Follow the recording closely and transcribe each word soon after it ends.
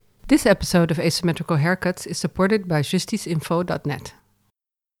This episode of Asymmetrical Haircuts is supported by justiceinfo.net.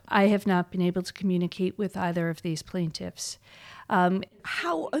 I have not been able to communicate with either of these plaintiffs.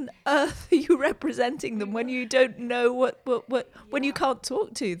 How on earth are you representing them when you don't know when you can't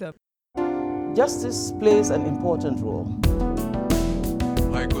talk to them? Justice plays an important role.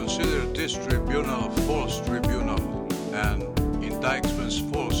 I consider this tribunal a false tribunal and indictments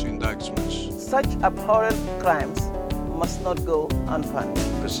false indictments. Such abhorrent crimes must not go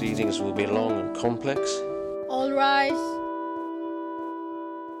unpunished. Proceedings will be long and complex. All rise.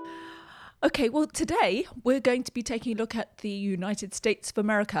 Okay, well, today we're going to be taking a look at the United States of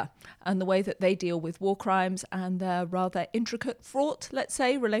America and the way that they deal with war crimes and their rather intricate, fraught, let's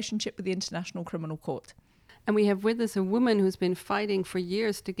say, relationship with the International Criminal Court. And we have with us a woman who's been fighting for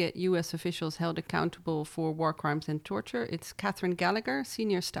years to get U.S. officials held accountable for war crimes and torture. It's Katherine Gallagher,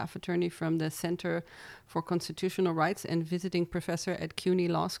 senior staff attorney from the Center for Constitutional Rights and visiting professor at CUNY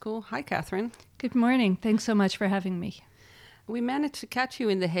Law School. Hi, Katherine. Good morning. Thanks so much for having me. We managed to catch you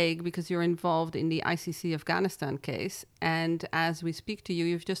in The Hague because you're involved in the ICC Afghanistan case. And as we speak to you,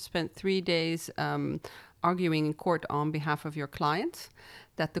 you've just spent 3 days arguing in court on behalf of your clients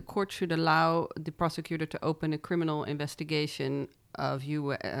that the court should allow the prosecutor to open a criminal investigation of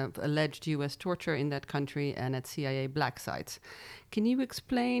alleged U.S. torture in that country and at CIA black sites. Can you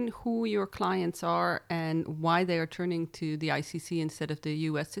explain who your clients are and why they are turning to the ICC instead of the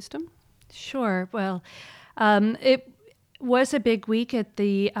U.S. system? Sure. Well, it was a big week at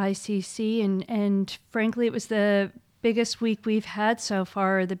the ICC, and frankly, it was the biggest week we've had so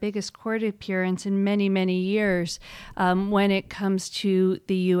far, the biggest court appearance in many, many years when it comes to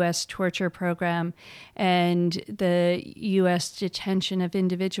the U.S. torture program and the U.S. detention of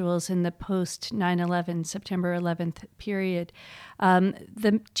individuals in the post-9/11, September 11th period.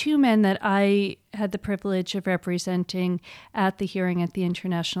 The two men that I had the privilege of representing at the hearing at the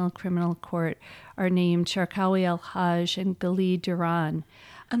International Criminal Court are named Sharkawi El-Haj and Ghalid Duran.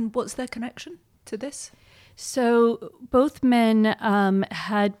 And what's their connection to this? So both men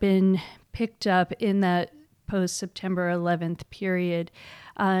had been picked up in that post-September 11th period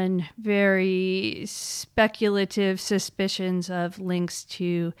on very speculative suspicions of links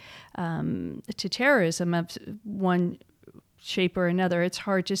to terrorism of one shape or another. It's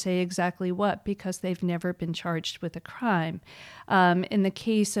hard to say exactly what because they've never been charged with a crime. In the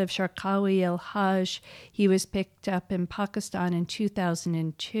case of Sharkawi El-Haj, he was picked up in Pakistan in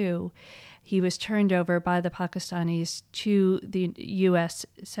 2002. He was turned over by the Pakistanis to the U.S.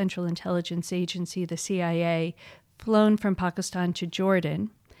 Central Intelligence Agency, the CIA, flown from Pakistan to Jordan,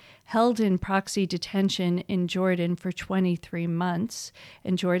 held in proxy detention in Jordan for 23 months.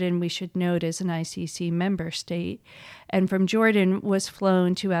 And Jordan, we should note, is an ICC member state. And from Jordan was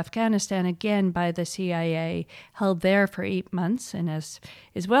flown to Afghanistan again by the CIA, held there for 8 months. And as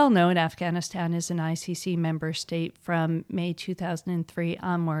is well known, Afghanistan is an ICC member state from May 2003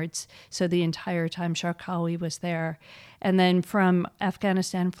 onwards. So the entire time Sharkawi was there. And then from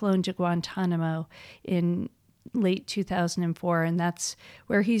Afghanistan, flown to Guantanamo in late 2004, and that's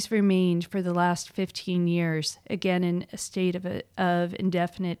where he's remained for the last 15 years, again in a state of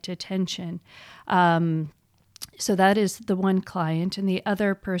indefinite detention. So that is the one client, and the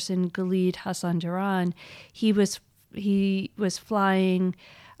other person, Ghalid Hassan Duran, he was flying.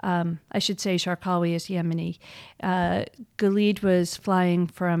 I should say Sharkawi is Yemeni. Ghalid was flying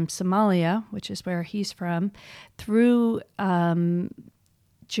from Somalia, which is where he's from, through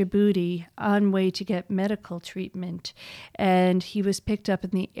Djibouti on way to get medical treatment, and he was picked up in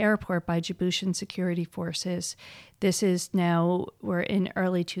the airport by Djiboutian security forces. This is now, we're in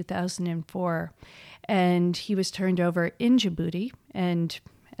early 2004, and he was turned over in Djibouti, and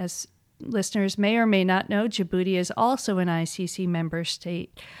as listeners may or may not know, Djibouti is also an ICC member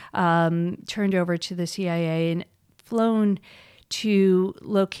state, turned over to the CIA and flown to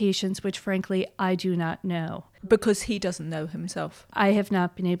locations which, frankly, I do not know. Because he doesn't know himself. I have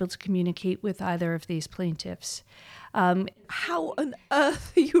not been able to communicate with either of these plaintiffs. How on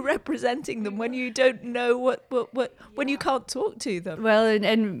earth are you representing them when you don't know when you can't talk to them? Well,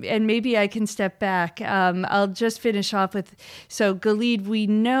 and maybe I can step back. I'll just finish off with, so Ghalid, we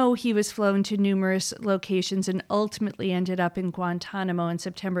know he was flown to numerous locations and ultimately ended up in Guantanamo in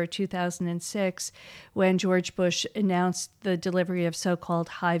September 2006 when George Bush announced the delivery of so-called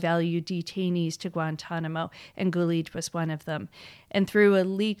high-value detainees to Guantanamo, and Ghalid was one of them. And through a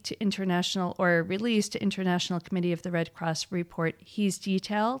released International Committee of the Red Cross report, he's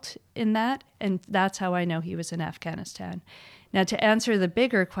detailed in that, and that's how I know he was in Afghanistan. Now, to answer the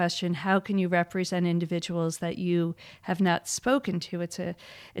bigger question, how can you represent individuals that you have not spoken to? It's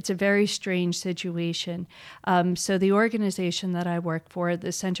a very strange situation. So the organization that I work for,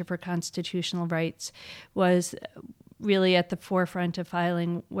 the Center for Constitutional Rights, was really at the forefront of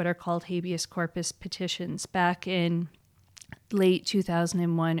filing what are called habeas corpus petitions back in late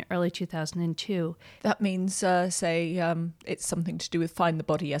 2001, early 2002. That means, it's something to do with find the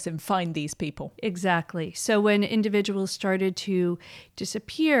body, as in find these people. Exactly. So when individuals started to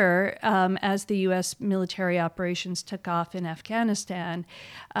disappear as the U.S. military operations took off in Afghanistan,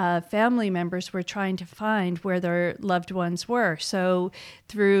 family members were trying to find where their loved ones were. So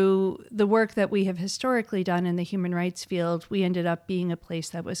through the work that we have historically done in the human rights field, we ended up being a place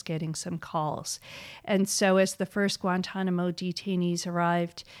that was getting some calls. And so as the first Guantanamo detainees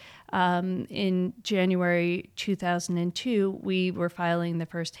arrived in January 2002, we were filing the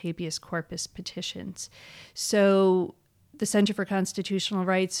first habeas corpus petitions. So the Center for Constitutional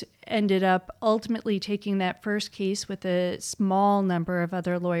Rights ended up ultimately taking that first case with a small number of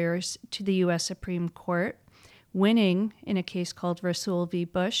other lawyers to the U.S. Supreme Court, winning in a case called Rasool v.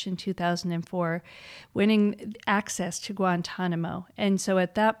 Bush in 2004, winning access to Guantanamo. And so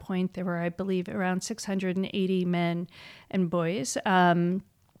at that point, there were, I believe, around 680 men and boys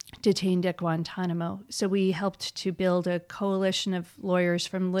detained at Guantanamo. So we helped to build a coalition of lawyers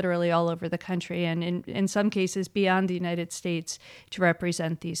from literally all over the country and in some cases beyond the United States to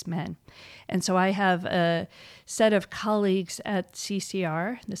represent these men. And so I have a set of colleagues at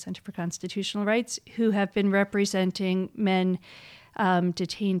CCR, the Center for Constitutional Rights, who have been representing men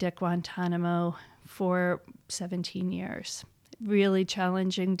detained at Guantanamo for 17 years. Really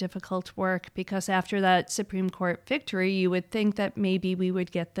challenging, difficult work, because after that Supreme Court victory, you would think that maybe we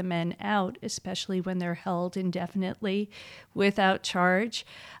would get the men out, especially when they're held indefinitely without charge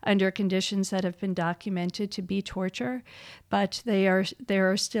under conditions that have been documented to be torture. But there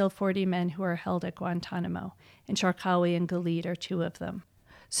are still 40 men who are held at Guantanamo, and Sharkawi and Galit are two of them.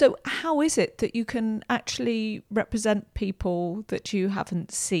 So how is it that you can actually represent people that you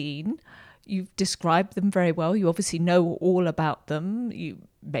haven't seen? You've described them very well. You obviously know all about them. You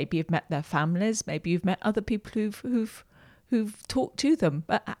maybe have met their families. Maybe you've met other people who've talked to them.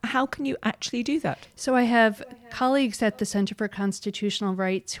 But how can you actually do that? So I have colleagues at the Center for Constitutional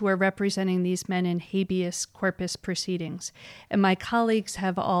Rights who are representing these men in habeas corpus proceedings, and my colleagues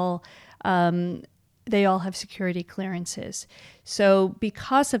have all have security clearances. So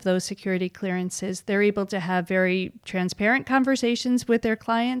because of those security clearances, they're able to have very transparent conversations with their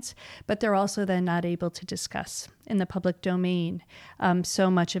clients, but they're also then not able to discuss in the public domain so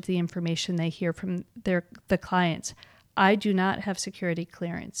much of the information they hear from the clients. I do not have security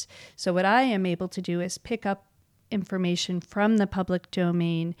clearance. So what I am able to do is pick up information from the public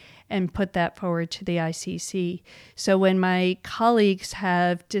domain and put that forward to the ICC. So when my colleagues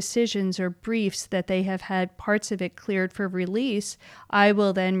have decisions or briefs that they have had parts of it cleared for release, I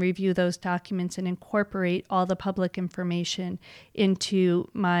will then review those documents and incorporate all the public information into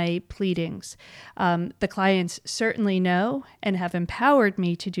my pleadings. The clients certainly know and have empowered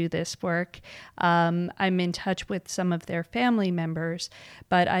me to do this work. I'm in touch with some of their family members,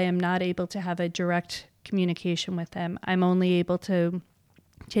 but I am not able to have a direct communication with them. I'm only able to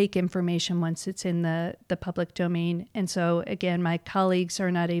take information once it's in the public domain. And so, again, my colleagues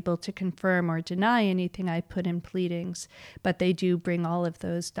are not able to confirm or deny anything I put in pleadings, but they do bring all of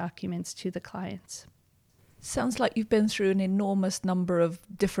those documents to the clients. Sounds like you've been through an enormous number of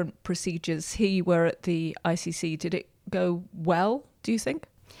different procedures. Here you were at the ICC. Did it go well, do you think?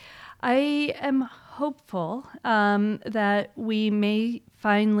 I am hopeful that we may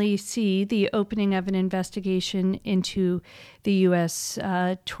finally see the opening of an investigation into the U.S.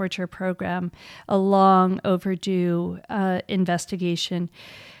 Torture program, a long overdue investigation.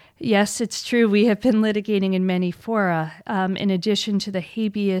 Yes, it's true. We have been litigating in many fora. In addition to the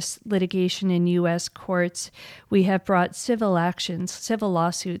habeas litigation in U.S. courts, we have brought civil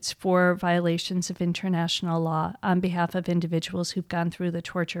lawsuits for violations of international law on behalf of individuals who've gone through the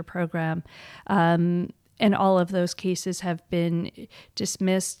torture program. And all of those cases have been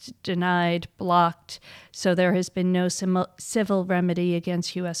dismissed, denied, blocked. So there has been no civil remedy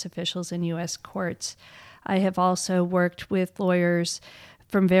against U.S. officials in U.S. courts. I have also worked with lawyers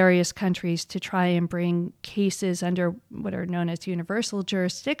from various countries to try and bring cases under what are known as universal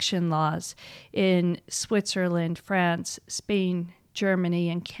jurisdiction laws in Switzerland, France, Spain, Germany,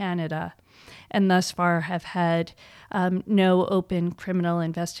 and Canada, and thus far have had no open criminal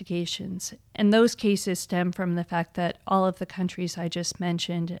investigations. And those cases stem from the fact that all of the countries I just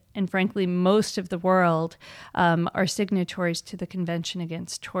mentioned, and frankly most of the world, are signatories to the Convention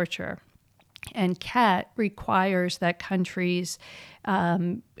Against Torture. And CAT requires that countries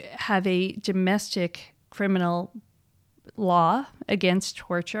have a domestic criminal law against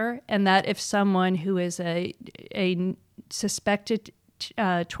torture, and that if someone who is a suspected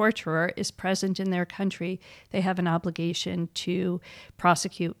torturer is present in their country, they have an obligation to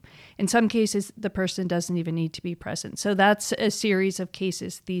prosecute. In some cases, the person doesn't even need to be present. So that's a series of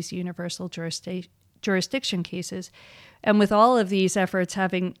cases, these universal jurisdiction cases. And with all of these efforts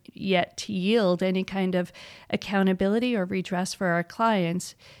having yet to yield any kind of accountability or redress for our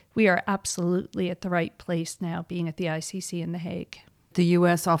clients, we are absolutely at the right place now, being at the ICC in The Hague. The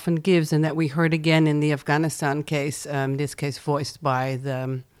U.S. often gives, and that we heard again in the Afghanistan case, this case voiced by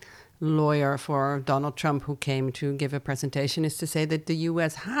the lawyer for Donald Trump who came to give a presentation, is to say that the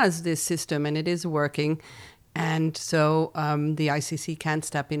U.S. has this system and it is working. And so the ICC can't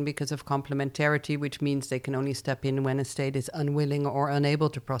step in because of complementarity, which means they can only step in when a state is unwilling or unable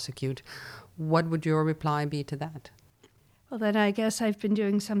to prosecute. What would your reply be to that? Well, then I guess I've been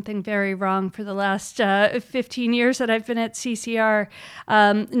doing something very wrong for the last 15 years that I've been at CCR.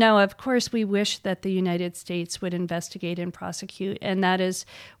 No, of course, we wish that the United States would investigate and prosecute, and that is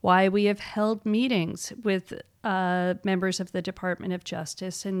why we have held meetings with members of the Department of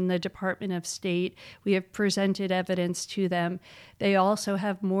Justice and the Department of State. We have presented evidence to them. They also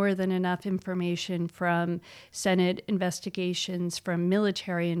have more than enough information from Senate investigations, from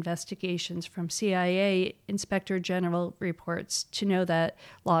military investigations, from CIA Inspector General reports to know that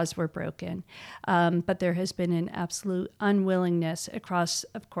laws were broken. But there has been an absolute unwillingness across,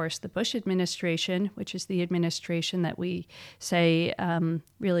 of course, the Bush administration, which is the administration that we say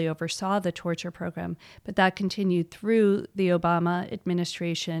really oversaw the torture program, but that continued through the Obama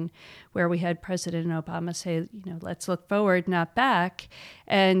administration, where we had President Obama say, let's look forward, not back.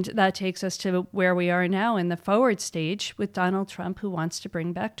 And that takes us to where we are now in the forward stage with Donald Trump, who wants to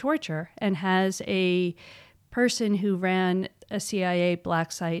bring back torture and has a person who ran a CIA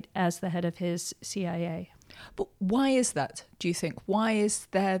black site as the head of his CIA. But why is that, do you think? Why is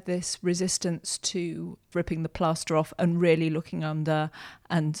there this resistance to ripping the plaster off and really looking under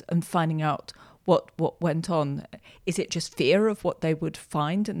and finding out what went on? Is it just fear of what they would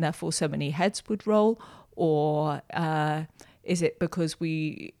find and therefore so many heads would roll? Or is it because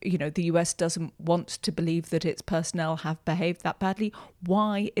the US doesn't want to believe that its personnel have behaved that badly?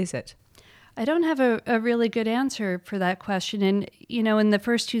 Why is it? I don't have a really good answer for that question. And, in the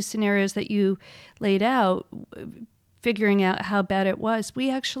first two scenarios that you laid out, figuring out how bad it was,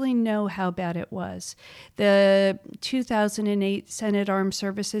 we actually know how bad it was. The 2008 Senate Armed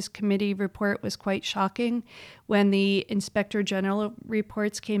Services Committee report was quite shocking. When the Inspector General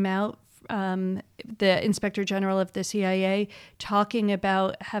reports came out, the Inspector General of the CIA talking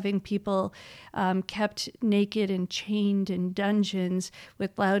about having people kept naked and chained in dungeons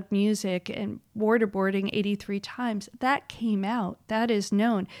with loud music and waterboarding 83 times. That came out. That is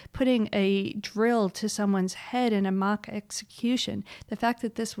known. Putting a drill to someone's head in a mock execution. The fact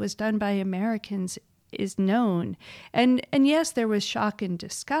that this was done by Americans is known. And yes, there was shock and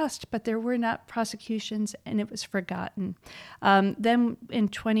disgust, but there were not prosecutions and it was forgotten. Then in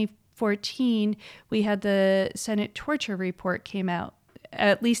 2014, we had the Senate torture report came out,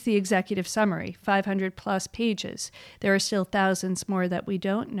 at least the executive summary, 500 plus pages. There are still thousands more that we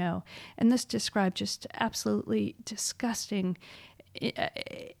don't know. And this described just absolutely disgusting,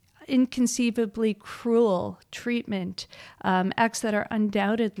 inconceivably cruel treatment, acts that are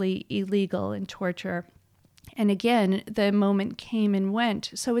undoubtedly illegal in torture. And again, the moment came and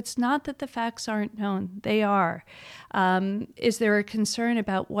went. So it's not that the facts aren't known. They are. Is there a concern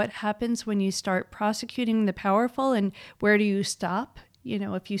about what happens when you start prosecuting the powerful and where do you stop?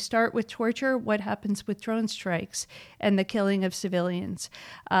 If you start with torture, what happens with drone strikes and the killing of civilians?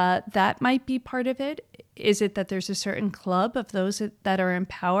 That might be part of it. Is it that there's a certain club of those that are in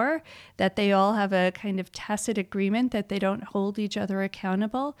power, that they all have a kind of tacit agreement that they don't hold each other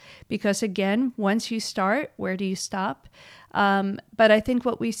accountable? Because again, once you start, where do you stop? But I think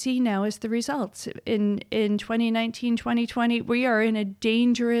what we see now is the results. In 2019, 2020, we are in a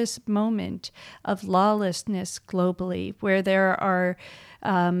dangerous moment of lawlessness globally, where there are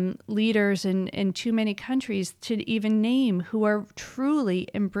leaders in too many countries to even name who are truly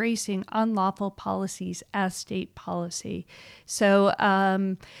embracing unlawful policies as state policy. So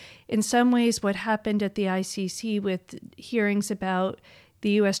in some ways, what happened at the ICC with hearings about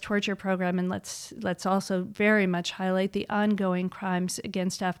the U.S. torture program, and let's also very much highlight the ongoing crimes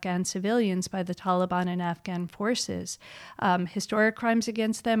against Afghan civilians by the Taliban and Afghan forces, historic crimes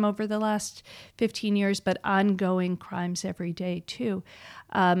against them over the last 15 years, but ongoing crimes every day too.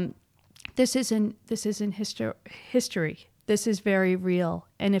 This isn't history. this is very real.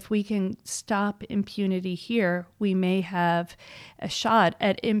 And if we can stop impunity here, we may have a shot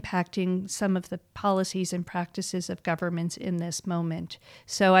at impacting some of the policies and practices of governments in this moment.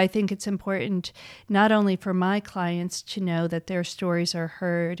 So I think it's important not only for my clients to know that their stories are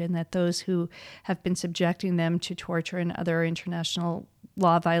heard and that those who have been subjecting them to torture and other international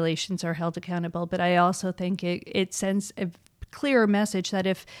law violations are held accountable, but I also think it sends a clearer message that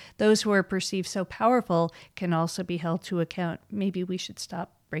if those who are perceived so powerful can also be held to account, maybe we should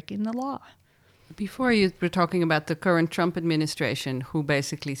stop breaking the law. Before you were talking about the current Trump administration, who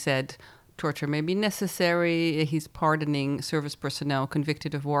basically said torture may be necessary. He's pardoning service personnel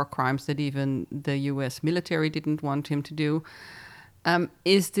convicted of war crimes that even the U.S. military didn't want him to do.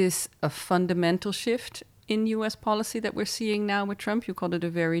 Is this a fundamental shift in U.S. policy that we're seeing now with Trump? You called it a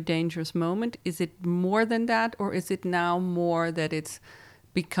very dangerous moment. Is it more than that, or is it now more that it's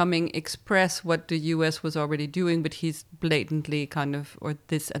becoming express what the U.S. was already doing, but he's blatantly or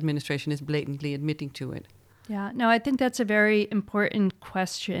this administration is blatantly admitting to it? Yeah, no, I think that's a very important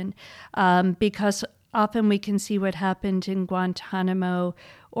question because often we can see what happened in Guantanamo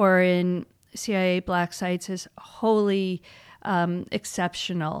or in CIA black sites as wholly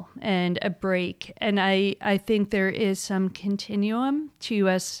exceptional and a break. And I think there is some continuum to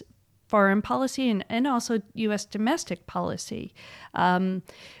U.S. foreign policy and also U.S. domestic policy.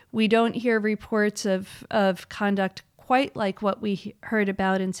 We don't hear reports of conduct quite like what we heard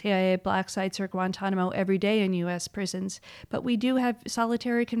about in CIA black sites or Guantanamo every day in U.S. prisons, but we do have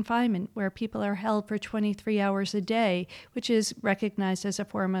solitary confinement where people are held for 23 hours a day, which is recognized as a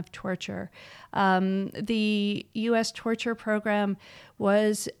form of torture. The U.S. torture program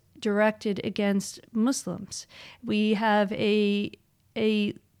was directed against Muslims. We have a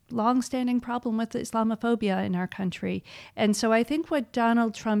long-standing problem with Islamophobia in our country. And so I think what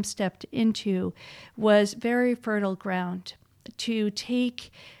Donald Trump stepped into was very fertile ground to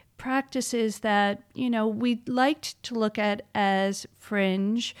take practices that, we liked to look at as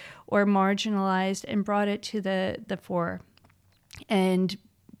fringe or marginalized and brought it to the fore and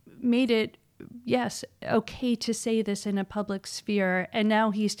made it, yes, okay to say this in a public sphere, and now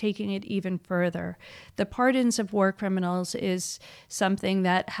he's taking it even further. The pardons of war criminals is something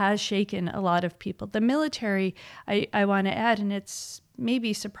that has shaken a lot of people. The military, I want to add, and it's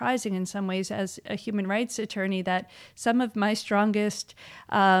maybe surprising in some ways as a human rights attorney, that some of my strongest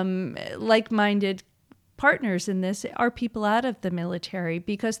like-minded partners in this are people out of the military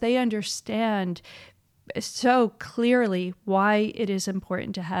because they understand so clearly why it is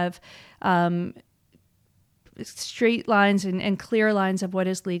important to have straight lines and clear lines of what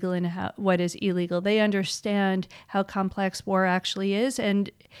is legal and what is illegal. They understand how complex war actually is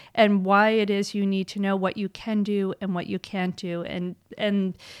and why it is you need to know what you can do and what you can't do,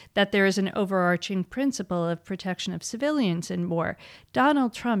 and that there is an overarching principle of protection of civilians in war.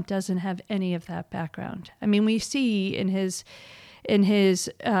 Donald Trump doesn't have any of that background. I mean, we see in his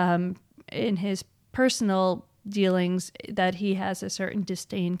personal dealings that he has a certain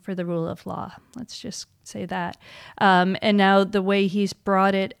disdain for the rule of law. Let's just say that. And now the way he's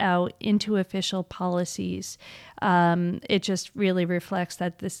brought it out into official policies, it just really reflects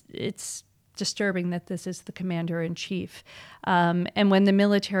that it's disturbing that this is the commander-in-chief. And when the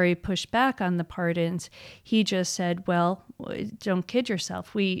military pushed back on the pardons, he just said, well, don't kid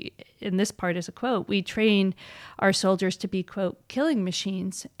yourself. And this part is a quote, we train our soldiers to be, quote, killing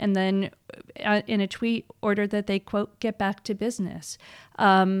machines, and then in a tweet ordered that they, quote, get back to business.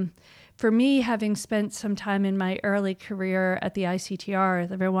 For me, having spent some time in my early career at the ICTR,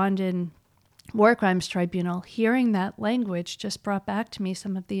 the Rwandan War Crimes Tribunal, hearing that language just brought back to me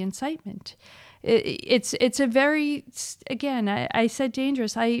some of the incitement. It's a very, again, I said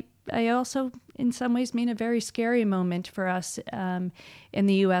dangerous. I also, in some ways, mean a very scary moment for us in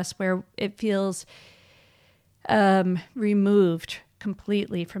the U.S. where it feels removed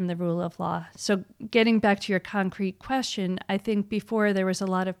completely from the rule of law. So getting back to your concrete question, I think before there was a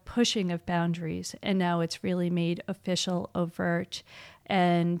lot of pushing of boundaries, and now it's really made official, overt.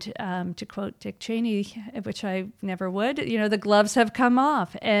 And to quote Dick Cheney, which I never would, the gloves have come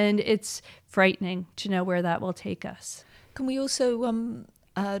off, and it's frightening to know where that will take us. Can we also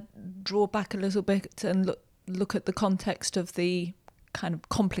draw back a little bit and look at the context of the kind of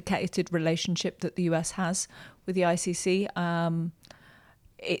complicated relationship that the US has with the ICC?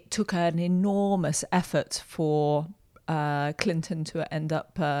 It took an enormous effort for Clinton to end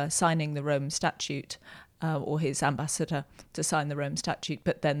up signing the Rome Statute. or his ambassador to sign the Rome Statute,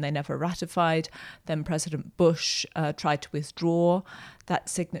 but then they never ratified. Then President Bush tried to withdraw that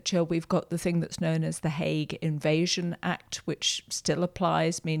signature. We've got the thing that's known as the Hague Invasion Act, which still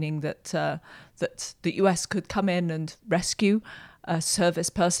applies, meaning that that the US could come in and rescue service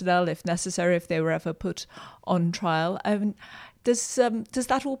personnel if necessary, if they were ever put on trial. Does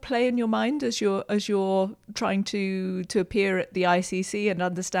that all play in your mind as you're trying to appear at the ICC and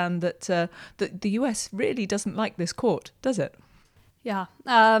understand that the US really doesn't like this court, does it? Yeah,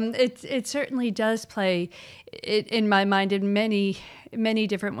 it certainly does play in my mind in many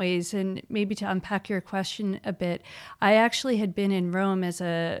different ways. And maybe to unpack your question a bit, I actually had been in Rome as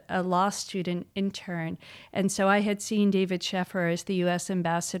a law student intern, and so I had seen David Sheffer as the U.S.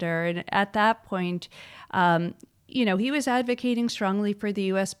 ambassador, and at that point, he was advocating strongly for the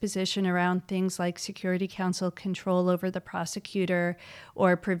U.S. position around things like Security Council control over the prosecutor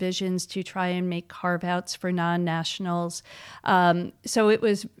or provisions to try and make carve-outs for non-nationals. So it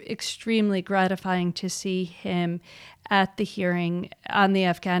was extremely gratifying to see him at the hearing on the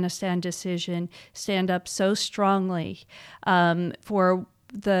Afghanistan decision stand up so strongly for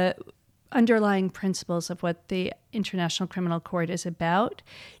the underlying principles of what the International Criminal Court is about,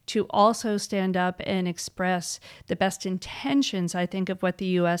 to also stand up and express the best intentions, I think, of what the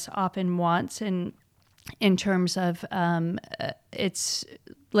U.S. often wants in terms of its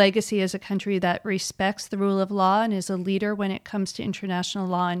legacy as a country that respects the rule of law and is a leader when it comes to international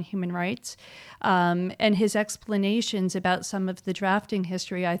law and human rights. And his explanations about some of the drafting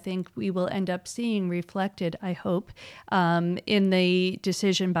history, I think we will end up seeing reflected, I hope, in the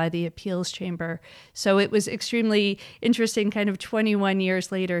decision by the appeals chamber. So it was extremely interesting, kind of 21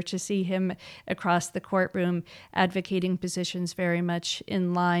 years later, to see him across the courtroom advocating positions very much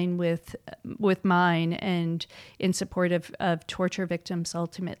in line with mine and in support of torture victims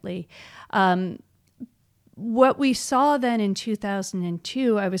ultimately. What we saw then in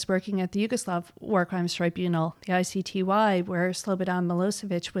 2002, I was working at the Yugoslav War Crimes Tribunal, the ICTY, where Slobodan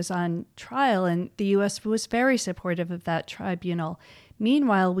Milosevic was on trial, and the U.S. was very supportive of that tribunal.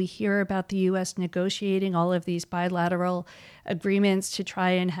 Meanwhile, we hear about the U.S. negotiating all of these bilateral agreements to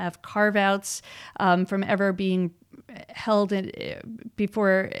try and have carve-outs from ever being held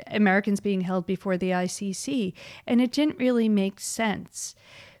before Americans being held before the ICC, and it didn't really make sense.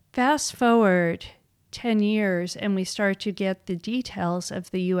 Fast forward 10 years and we start to get the details of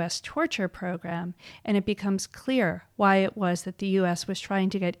the U.S. torture program, and it becomes clear why it was that the U.S. was trying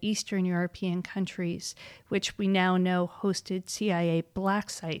to get Eastern European countries, which we now know hosted CIA black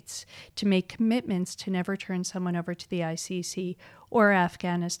sites, to make commitments to never turn someone over to the ICC or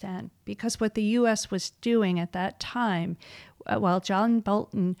Afghanistan. Because what the U.S. was doing at that time, while John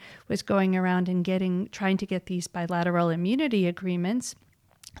Bolton was going around and trying to get these bilateral immunity agreements,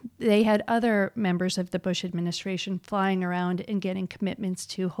 they had other members of the Bush administration flying around and getting commitments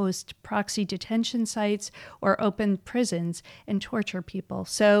to host proxy detention sites or open prisons and torture people.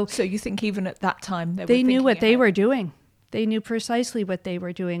 So you think even at that time they knew what they were doing. They knew precisely what they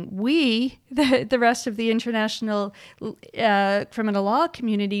were doing. We, the rest of the international criminal law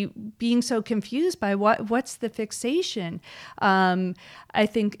community, being so confused by what's the fixation, I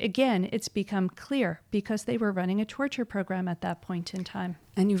think, again, it's become clear because they were running a torture program at that point in time.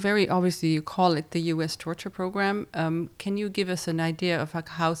 And you call it the U.S. torture program. Can you give us an idea of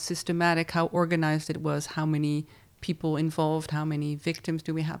how systematic, how organized it was, how many people involved, how many victims?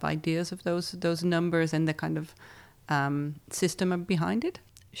 Do we have ideas of those numbers and the kind of system behind it?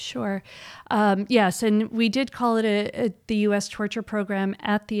 Sure. Yes, and we did call it the U.S. torture program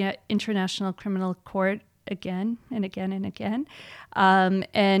at the International Criminal Court again and again and again.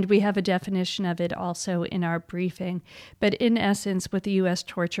 And we have a definition of it also in our briefing. But in essence, what the U.S.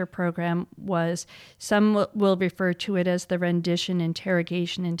 torture program was, some will refer to it as the rendition,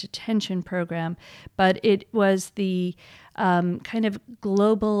 interrogation, and detention program, but it was the kind of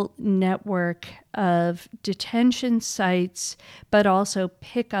global network of detention sites, but also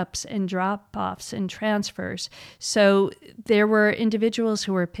pickups and drop-offs and transfers. So there were individuals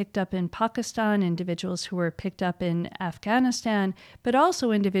who were picked up in Pakistan, individuals who were picked up in Afghanistan, but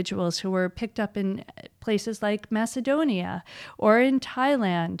also individuals who were picked up in places like Macedonia or in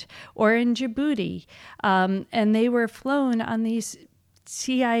Thailand or in Djibouti. And they were flown on these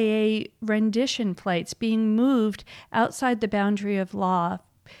CIA rendition flights being moved outside the boundary of law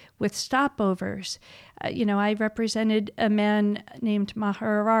with stopovers. I represented a man named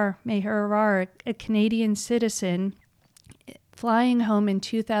Meher Arar, a Canadian citizen, flying home in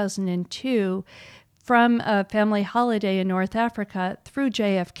 2002 from a family holiday in North Africa through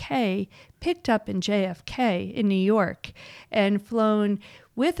JFK, picked up in JFK in New York, and flown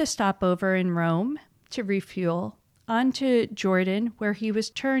with a stopover in Rome to refuel, onto Jordan, where he was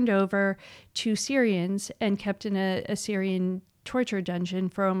turned over to Syrians and kept in a Syrian torture dungeon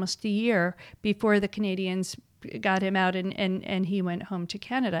for almost a year before the Canadians got him out and he went home to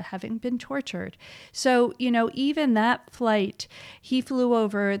Canada, having been tortured. So, even that flight, he flew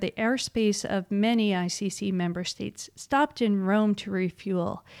over the airspace of many ICC member states, stopped in Rome to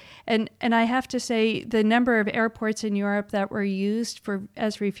refuel. And I have to say, the number of airports in Europe that were used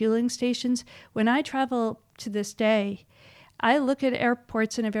as refueling stations, when I travel to this day, I look at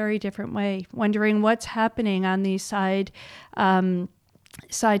airports in a very different way, wondering what's happening on these side tarmacs,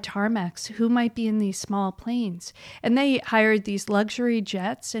 who might be in these small planes. And they hired these luxury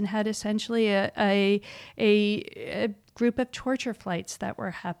jets and had essentially a group of torture flights that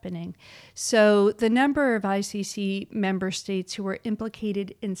were happening. So the number of ICC member states who were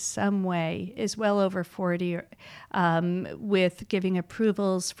implicated in some way is well over 40, with giving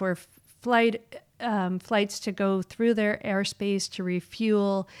approvals for flights to go through their airspace, to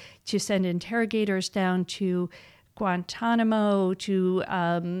refuel, to send interrogators down to Guantanamo, to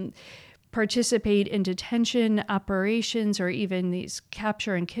participate in detention operations or even these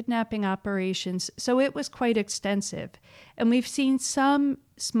capture and kidnapping operations. So it was quite extensive. And we've seen some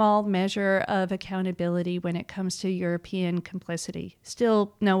small measure of accountability when it comes to European complicity.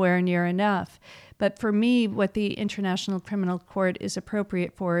 Still nowhere near enough. But for me, what the International Criminal Court is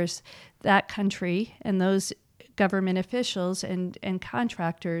appropriate for is that country and those government officials and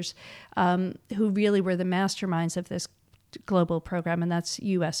contractors who really were the masterminds of this global program, and that's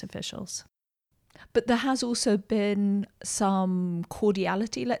U.S. officials. But there has also been some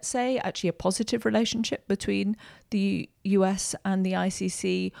cordiality, let's say, actually a positive relationship between the US and the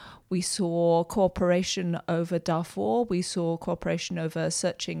ICC. We saw cooperation over Darfur. We saw cooperation over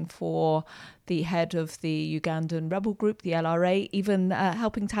searching for the head of the Ugandan rebel group, the LRA, even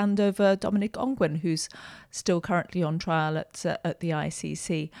helping to hand over Dominic Ongwen, who's still currently on trial at the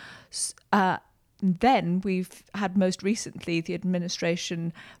ICC. Then we've had most recently the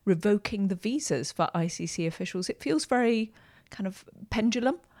administration revoking the visas for ICC officials. It feels very kind of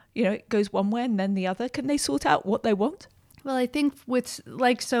pendulum. It goes one way and then the other. Can they sort out what they want? Well, I think with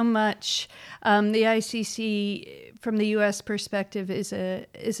like so much, the ICC from the U.S. perspective is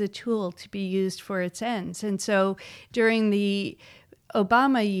a tool to be used for its ends. And so during the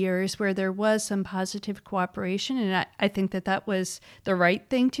Obama years where there was some positive cooperation, and I think that was the right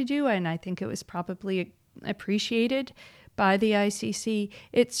thing to do, and I think it was probably appreciated by the ICC,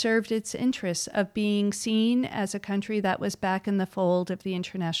 it served its interests of being seen as a country that was back in the fold of the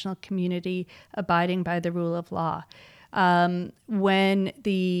international community, abiding by the rule of law. When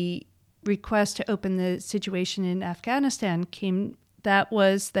the request to open the situation in Afghanistan came, that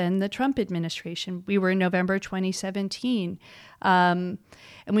was then the Trump administration. We were in November 2017. And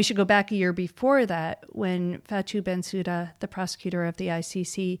we should go back a year before that when Fatou Bensouda, the prosecutor of the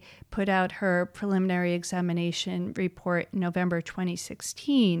ICC, put out her preliminary examination report in November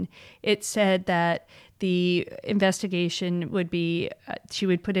 2016. It said that the investigation would be, she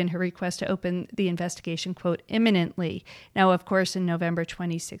would put in her request to open the investigation, quote, imminently. Now, of course, in November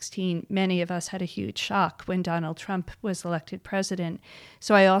 2016, many of us had a huge shock when Donald Trump was elected president.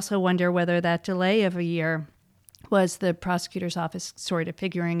 So I also wonder whether that delay of a year was the prosecutor's office sort of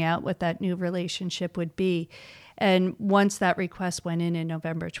figuring out what that new relationship would be. And once that request went in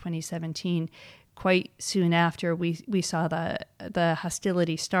November 2017, quite soon after, we saw the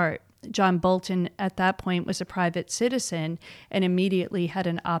hostility start. John Bolton at that point was a private citizen and immediately had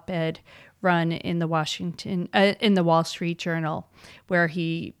an op-ed run in the Wall Street Journal, where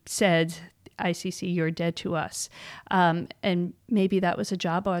he said, ICC, you're dead to us. And maybe that was a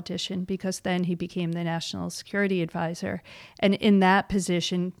job audition, because then he became the national security advisor. And in that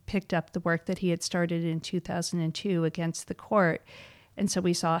position, picked up the work that he had started in 2002 against the court. And so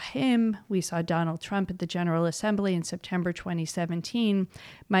we saw him, we saw Donald Trump at the General Assembly in September 2017,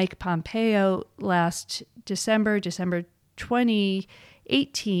 Mike Pompeo last December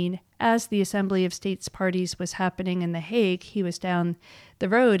 2018, as the Assembly of States Parties was happening in The Hague. He was down the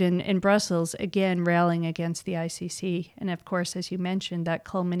road in Brussels, again railing against the ICC. And of course, as you mentioned, that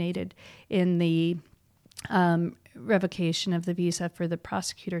culminated in the revocation of the visa for the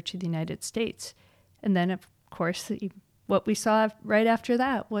prosecutor to the United States. And then, of course, what we saw right after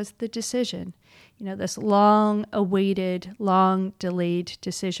that was the decision. This long-awaited, long-delayed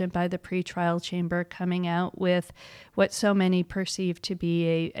decision by the pretrial chamber coming out with what so many perceive to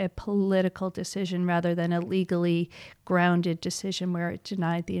be a political decision rather than a legally grounded decision where it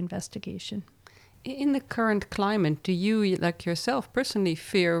denied the investigation. In the current climate, do you, like yourself, personally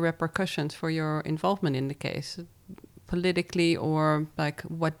fear repercussions for your involvement in the case? politically, or like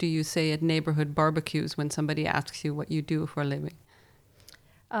what do you say at neighborhood barbecues when somebody asks you what you do for a living?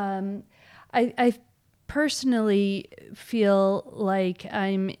 I personally feel like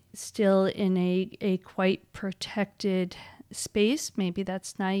I'm still in a quite protected space. Maybe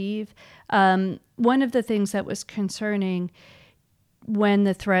that's naive. One of the things that was concerning when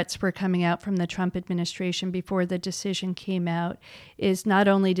the threats were coming out from the Trump administration before the decision came out is not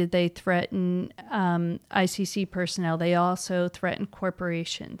only did they threaten ICC personnel, they also threatened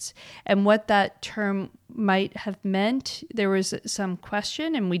corporations. And what that term might have meant, there was some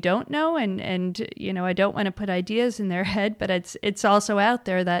question, and we don't know. And you know, I don't want to put ideas in their head, but it's also out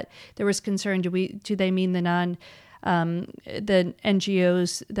there that there was concern. Do they mean the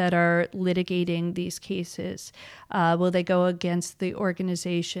NGOs that are litigating these cases? Will they go against the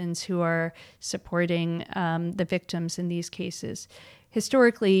organizations who are supporting the victims in these cases?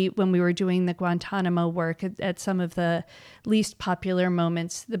 Historically, when we were doing the Guantanamo work, at some of the least popular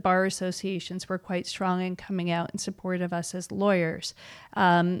moments, the bar associations were quite strong in coming out in support of us as lawyers.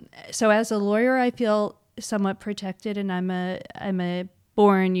 So as a lawyer, I feel somewhat protected, and I'm a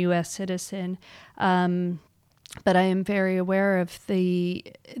born U.S. citizen. But I am very aware of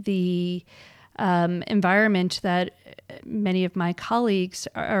the environment that many of my colleagues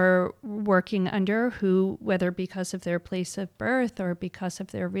are working under, who, whether because of their place of birth or because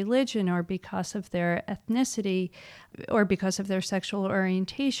of their religion or because of their ethnicity or because of their sexual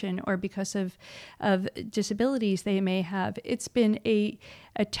orientation or because of disabilities they may have, it's been a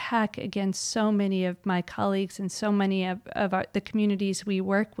attack against so many of my colleagues and so many of the communities we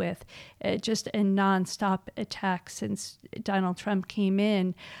work with, just a nonstop attack since Donald Trump came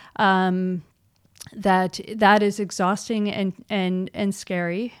in. That is exhausting and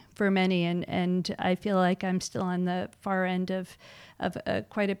scary for many, and I feel like I'm still on the far end of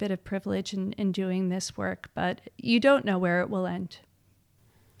quite a bit of privilege in doing this work, but you don't know where it will end.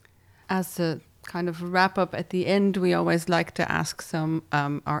 As a kind of wrap up at the end, we always like to ask some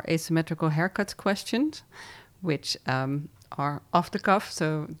our asymmetrical haircuts questions, which are off the cuff.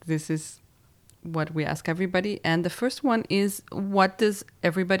 So this is what we ask everybody. And the first one is, what does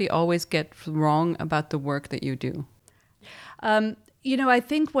everybody always get wrong about the work that you do? You know, I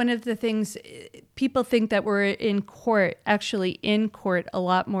think one of the things, people think that we're actually in court a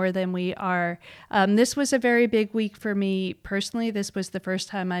lot more than we are. This was a very big week for me personally. This was the first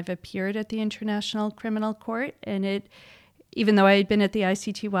time I've appeared at the International Criminal Court, and even though I had been at the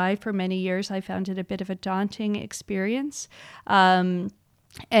ICTY for many years, I found it a bit of a daunting experience.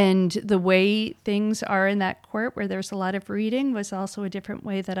 And the way things are in that court, where there's a lot of reading, was also a different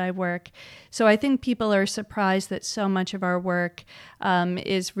way that I work. So I think people are surprised that so much of our work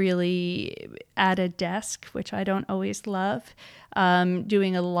is really at a desk, which I don't always love,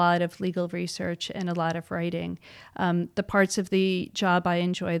 doing a lot of legal research and a lot of writing. The parts of the job I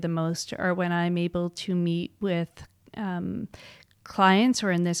enjoy the most are when I'm able to meet with clients,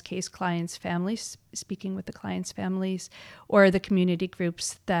 or in this case, clients' families, speaking with the clients' families, or the community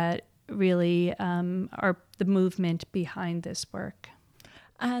groups that really are the movement behind this work.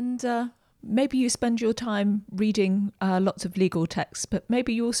 And maybe you spend your time reading lots of legal texts, but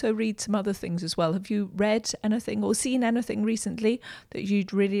maybe you also read some other things as well. Have you read anything or seen anything recently that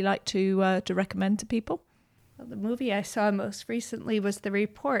you'd really like to recommend to people? The movie I saw most recently was The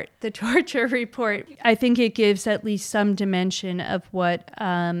Report, the torture report. I think it gives at least some dimension of what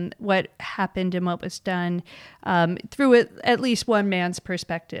happened and what was done through at least one man's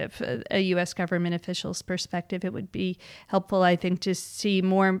perspective, a U.S. government official's perspective. It would be helpful, I think, to see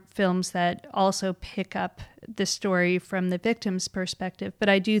more films that also pick up the story from the victim's perspective. But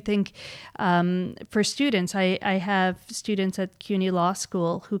I do think for students, I have students at CUNY Law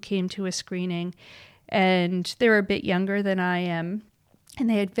School who came to a screening, and they were a bit younger than I am, and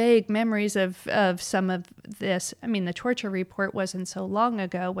they had vague memories of some of this. I mean, the torture report wasn't so long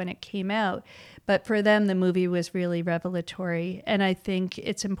ago when it came out, but for them, the movie was really revelatory. And I think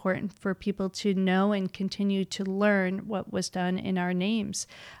it's important for people to know and continue to learn what was done in our names.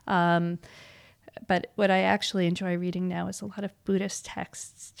 But what I actually enjoy reading now is a lot of Buddhist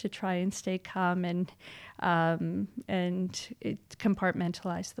texts to try and stay calm and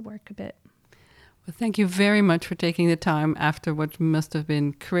compartmentalize the work a bit. Well, thank you very much for taking the time after what must have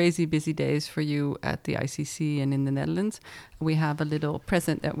been crazy busy days for you at the ICC and in the Netherlands. We have a little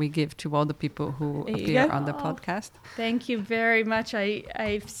present that we give to all the people who appear on the podcast. Thank you very much.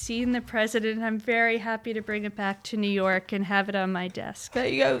 I've seen the president. I'm very happy to bring it back to New York and have it on my desk. There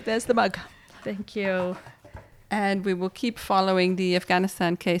you go. There's the mug. Thank you. And we will keep following the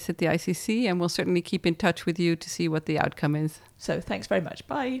Afghanistan case at the ICC, and we'll certainly keep in touch with you to see what the outcome is. So thanks very much.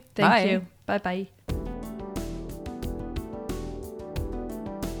 Bye. Thank you. Bye-bye.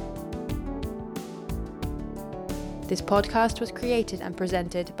 This podcast was created and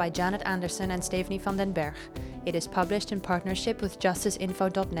presented by Janet Anderson and Stephanie van den Berg. It is published in partnership with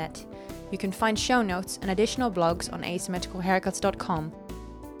justiceinfo.net. You can find show notes and additional blogs on asymmetricalhaircuts.com.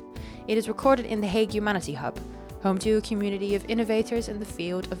 It is recorded in the Hague Humanity Hub, home to a community of innovators in the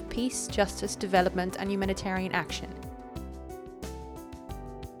field of peace, justice, development and humanitarian action.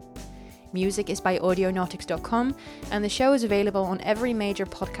 Music is by audionautics.com, and the show is available on every major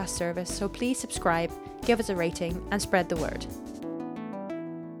podcast service, so please subscribe, give us a rating and spread the word.